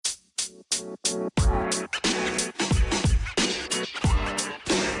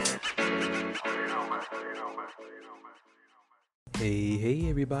Hey,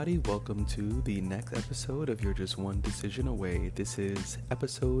 everybody, welcome to the next episode of You're Just One Decision Away. This is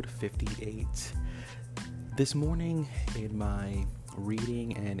episode 58. This morning, in my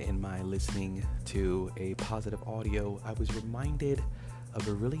reading and in my listening to a positive audio, I was reminded of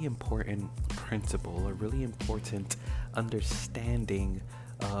a really important principle, a really important understanding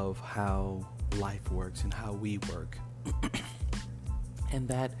of how life works and how we work. And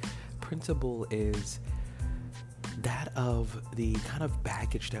that principle is that of the kind of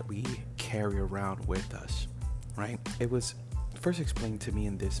baggage that we carry around with us, right? It was first explained to me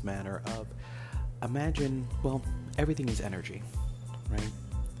in this manner of, imagine, everything is energy, right?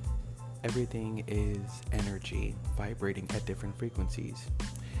 Everything is energy vibrating at different frequencies.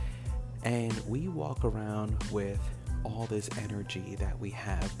 And we walk around with all this energy that we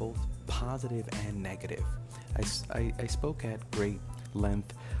have, both positive and negative. I spoke at great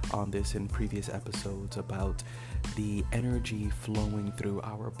length on this in previous episodes about the energy flowing through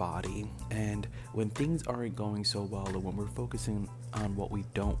our body, and when things aren't going so well, or when we're focusing on what we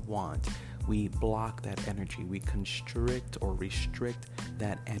don't want, we block that energy, we constrict or restrict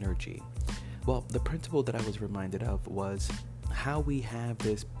that energy. Well, the principle that I was reminded of was how we have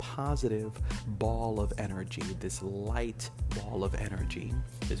this positive ball of energy, this light ball of energy,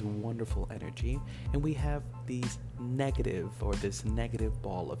 this wonderful energy, and we have this negative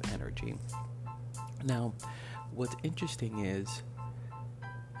ball of energy. Now, what's interesting is,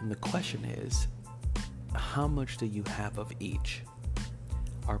 and the question is, how much do you have of each?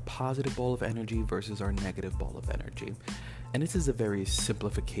 Our positive ball of energy versus our negative ball of energy. And this is a very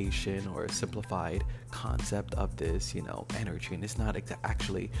simplification or a simplified concept of this, energy. And it's not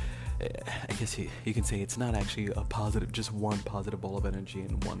actually, I guess you can say it's not actually a positive, just one positive ball of energy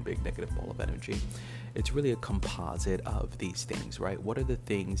and one big negative ball of energy. It's really a composite of these things, right? What are the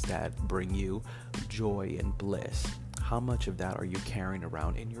things that bring you joy and bliss? How much of that are you carrying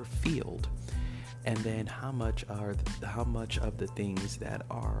around in your field? And then how much of the things that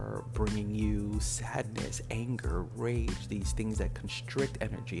are bringing you sadness, anger, rage, these things that constrict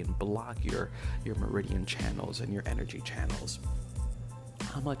energy and block your meridian channels and your energy channels,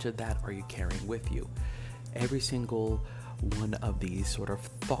 how much of that are you carrying with you? Every single one of these sort of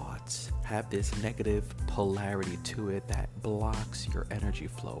thoughts have this negative polarity to it that blocks your energy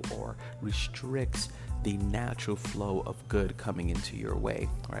flow or restricts the natural flow of good coming into your way,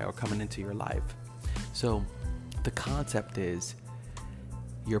 right, or coming into your life. So the concept is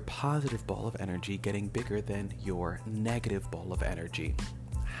your positive ball of energy getting bigger than your negative ball of energy.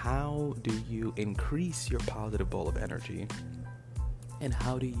 How do you increase your positive ball of energy? And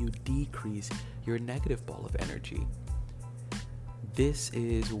how do you decrease your negative ball of energy? This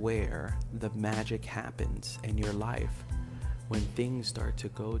is where the magic happens in your life, when things start to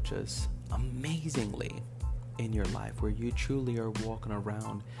go just amazingly in your life, where you truly are walking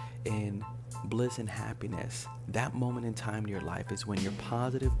around in bliss and happiness. That moment in time in your life is when your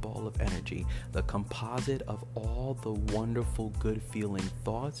positive ball of energy, the composite of all the wonderful good feeling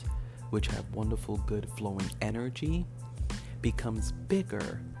thoughts, which have wonderful good flowing energy, becomes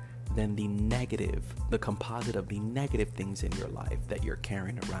bigger than the composite of the negative things in your life that you're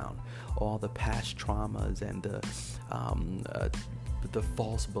carrying around. All the past traumas and the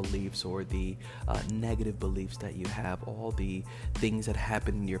false beliefs or the negative beliefs that you have, all the things that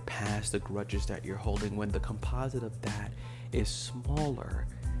happened in your past, the grudges that you're holding, when the composite of that is smaller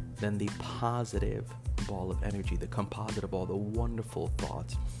than the positive ball of energy, the composite of all the wonderful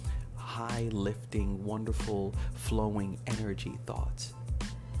thoughts, high lifting, wonderful flowing energy thoughts.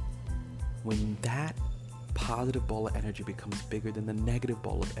 When that positive ball of energy becomes bigger than the negative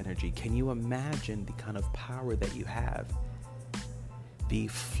ball of energy, can you imagine the kind of power that you have? The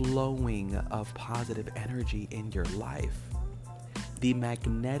flowing of positive energy in your life, the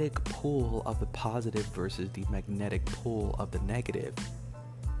magnetic pull of the positive versus the magnetic pull of the negative.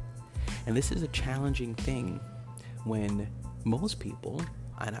 And this is a challenging thing when most people,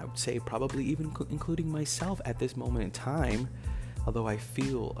 and I would say probably even including myself at this moment in time, although I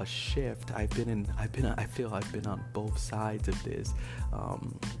feel a shift, I feel I've been on both sides of this.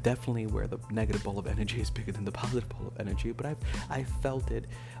 Definitely where the negative ball of energy is bigger than the positive ball of energy, but I've felt it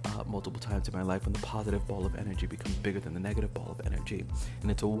multiple times in my life when the positive ball of energy becomes bigger than the negative ball of energy. And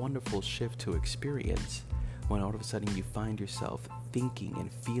it's a wonderful shift to experience when all of a sudden you find yourself thinking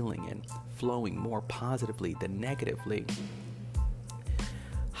and feeling and flowing more positively than negatively.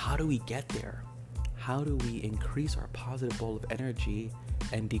 How do we get there? How do we increase our positive ball of energy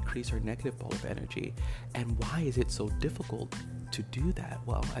and decrease our negative ball of energy? And why is it so difficult? to do that?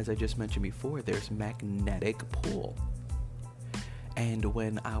 Well, as I just mentioned before, there's magnetic pull. And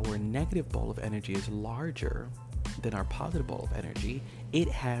when our negative ball of energy is larger than our positive ball of energy, it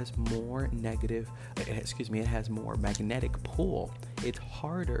has more it has more magnetic pull. It's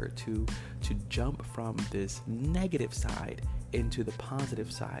harder to jump from this negative side into the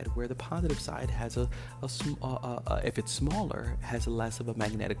positive side, where the positive side has if it's smaller, has less of a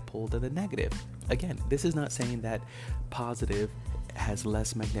magnetic pull than the negative. Again, this is not saying that positive has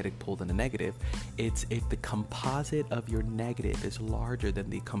less magnetic pull than the negative. It's if the composite of your negative is larger than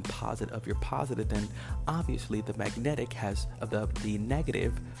the composite of your positive, then obviously the magnetic has the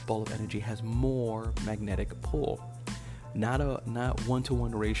negative ball of energy has more magnetic pull. Not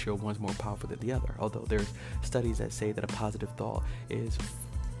 1-to-1 ratio, one's more powerful than the other, although there's studies that say that a positive thought is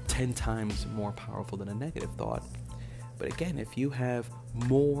 10 times more powerful than a negative thought. But again, if you have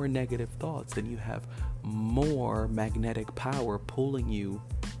more negative thoughts, then you have more magnetic power pulling you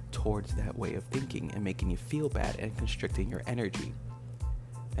towards that way of thinking and making you feel bad and constricting your energy.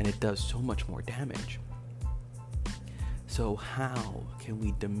 And it does so much more damage. So how can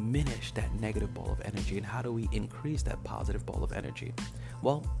we diminish that negative ball of energy, and how do we increase that positive ball of energy?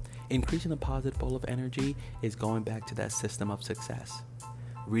 Well, increasing the positive ball of energy is going back to that system of success.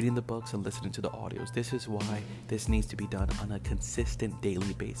 Reading the books and listening to the audios. This is why this needs to be done on a consistent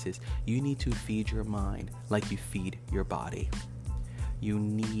daily basis. You need to feed your mind like you feed your body. You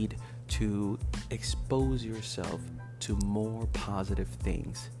need to expose yourself to more positive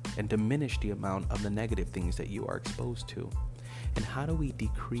things and diminish the amount of the negative things that you are exposed to. And how do we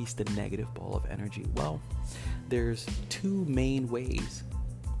decrease the negative ball of energy? Well, there's two main ways.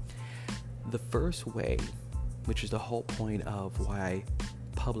 The first way, which is the whole point of why I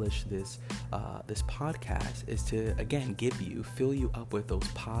publish this podcast, is to again fill you up with those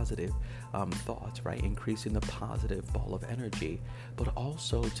positive thoughts, right? Increasing the positive ball of energy, but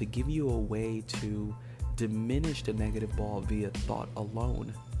also to give you a way to diminish the negative ball via thought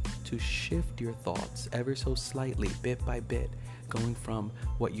alone, to shift your thoughts ever so slightly, bit by bit, going from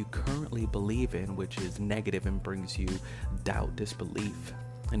what you currently believe in, which is negative and brings you doubt, disbelief,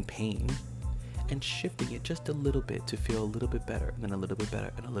 and pain, and shifting it just a little bit to feel a little bit better, and then a little bit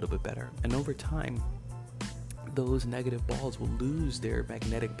better, and a little bit better. And over time, those negative balls will lose their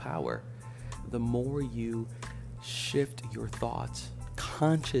magnetic power. The more you shift your thoughts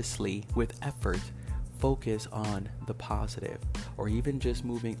consciously with effort, focus on the positive, or even just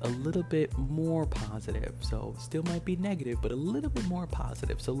moving a little bit more positive. So still might be negative, but a little bit more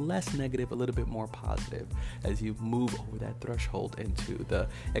positive. So less negative, a little bit more positive, as you move over that threshold into the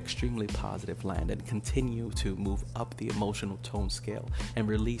extremely positive land and continue to move up the emotional tone scale and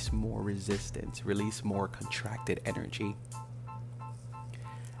release more resistance, release more contracted energy.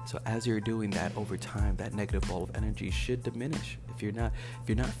 So as you're doing that over time, that negative ball of energy should diminish. If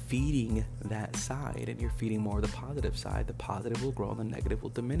you're not feeding that side and you're feeding more of the positive will grow and the negative will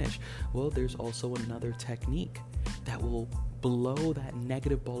diminish. Well, there's also another technique that will blow that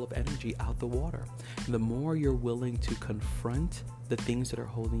negative ball of energy out the water. The more you're willing to confront the things that are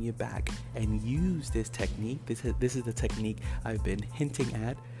holding you back and use this technique, this is the technique I've been hinting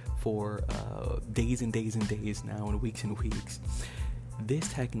at for days and days and days now, and weeks and weeks.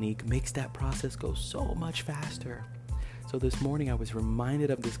 This technique makes that process go so much faster. So this morning I was reminded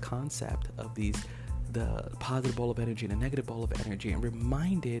of this concept of the positive ball of energy and the negative ball of energy, and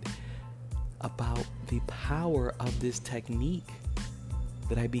reminded about the power of this technique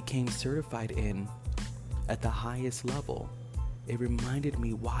that I became certified in at the highest level. It reminded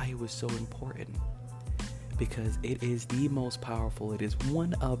me why it was so important, because it is the most powerful, it is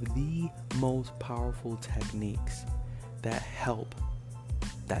one of the most powerful techniques that help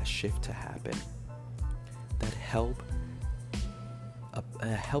that shift to happen, that helps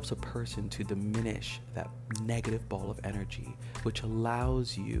a person to diminish that negative ball of energy, which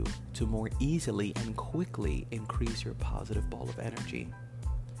allows you to more easily and quickly increase your positive ball of energy,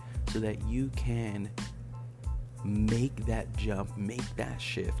 so that you can make that jump, make that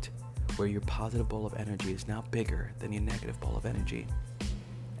shift, where your positive ball of energy is now bigger than your negative ball of energy,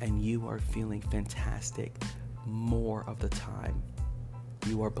 and you are feeling fantastic more of the time.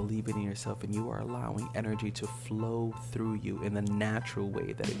 You are believing in yourself, and you are allowing energy to flow through you in the natural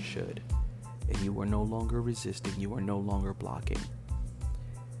way that it should. And you are no longer resisting, you are no longer blocking.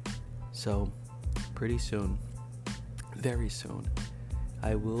 So, pretty soon, very soon,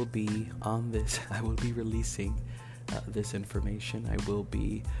 I will be on this, I will be releasing this information. I will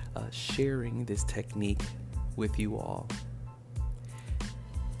be sharing this technique with you all.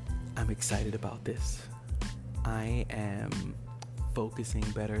 I'm excited about this. I am focusing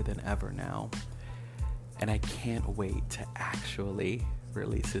better than ever now, And I can't wait to actually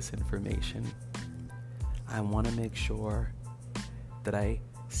release this information. I want to make sure that I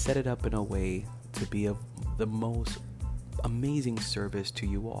set it up in a way to be of the most amazing service to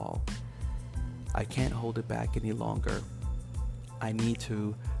you all. I can't hold it back any longer. I need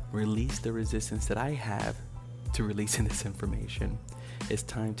to release the resistance that I have to releasing this information. It's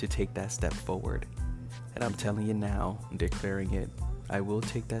time to take that step forward. And I'm telling you now, I'm declaring it. I will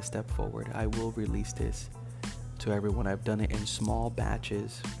take that step forward. I will release this to everyone. I've done it in small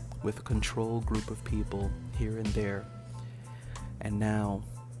batches with a controlled group of people here and there. And now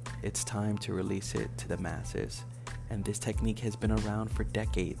it's time to release it to the masses. And this technique has been around for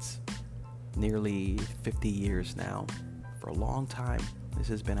decades, nearly 50 years now. For a long time, this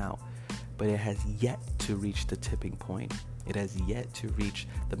has been out, but it has yet to reach the tipping point. It has yet to reach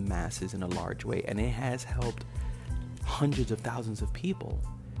the masses in a large way, and it has helped hundreds of thousands of people,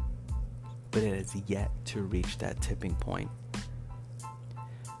 but it has yet to reach that tipping point.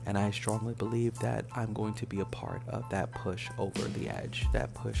 And I strongly believe that I'm going to be a part of that push over the edge,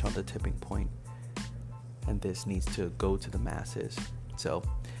 that push on the tipping point, and this needs to go to the masses. So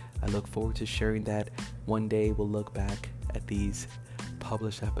I look forward to sharing that. One day we'll look back at these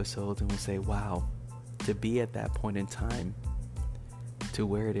published episodes and we'll say, wow, to be at that point in time to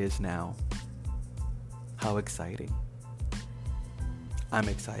where it is now, how exciting. I'm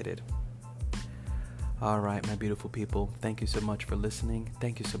excited. All right, my beautiful people, thank you so much for listening.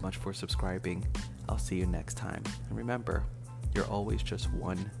 Thank you so much for subscribing. I'll see you next time. And remember, you're always just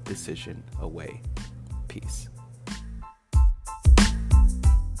one decision away. Peace.